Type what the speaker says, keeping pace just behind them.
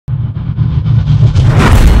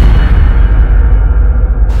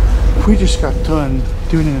We just got done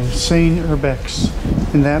doing an insane urbex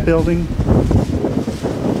in that building.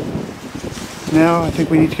 Now I think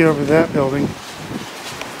we need to get over to that building.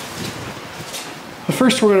 But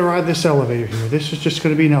first we're going to ride this elevator here. This is just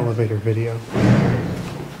going to be an elevator video.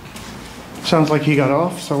 Sounds like he got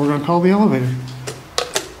off, so we're going to call the elevator.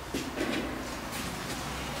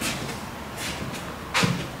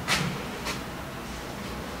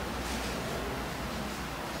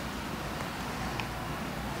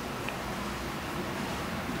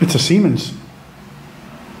 It's a Siemens.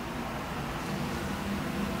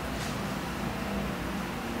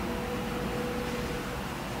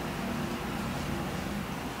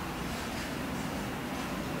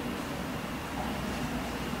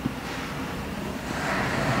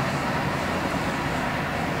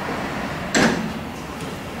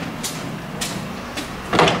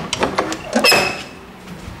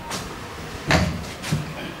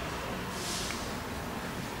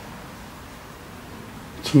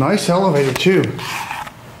 It's a nice elevator too.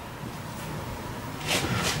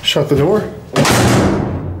 Shut the door.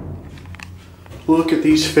 Look at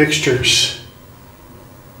these fixtures.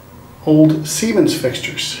 Old Siemens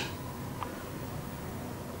fixtures.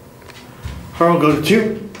 I'll go to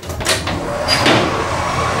 2.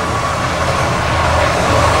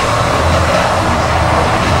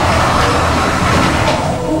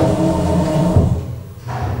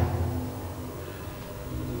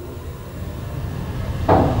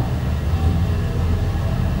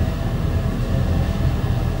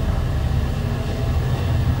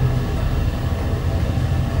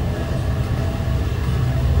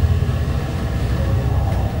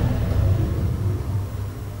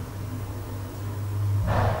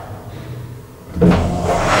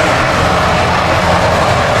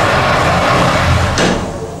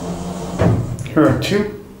 Here are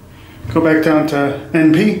 2. Go back down to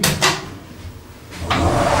NP.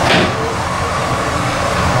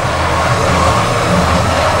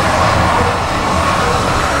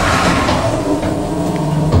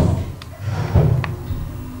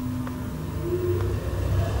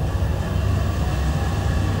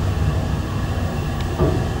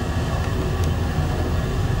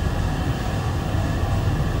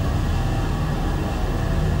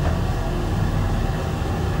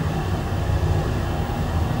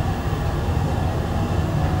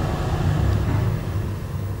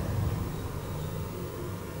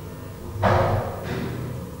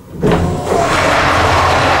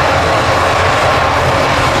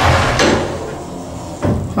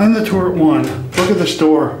 I'm the tour at 1. Look at this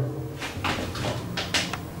door.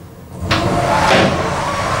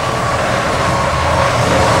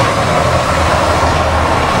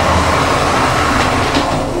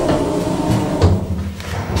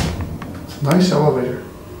 It's a nice elevator.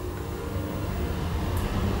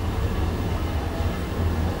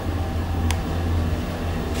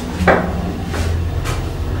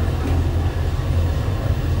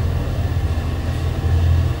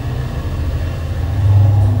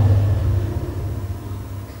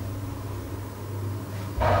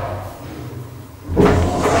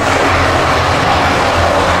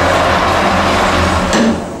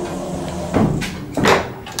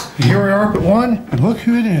 Here we are up at 1, and look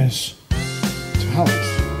who it is. It's Alex.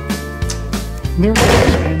 There it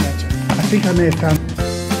is, man. I think I may have found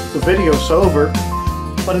the video's over,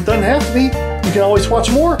 but it doesn't have to be. You can always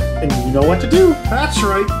watch more, and you know what to do. That's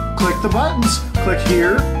right. Click the buttons. Click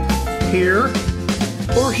here, here,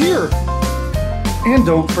 or here. And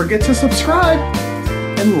don't forget to subscribe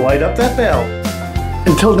and light up that bell.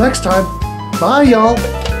 Until next time, bye y'all.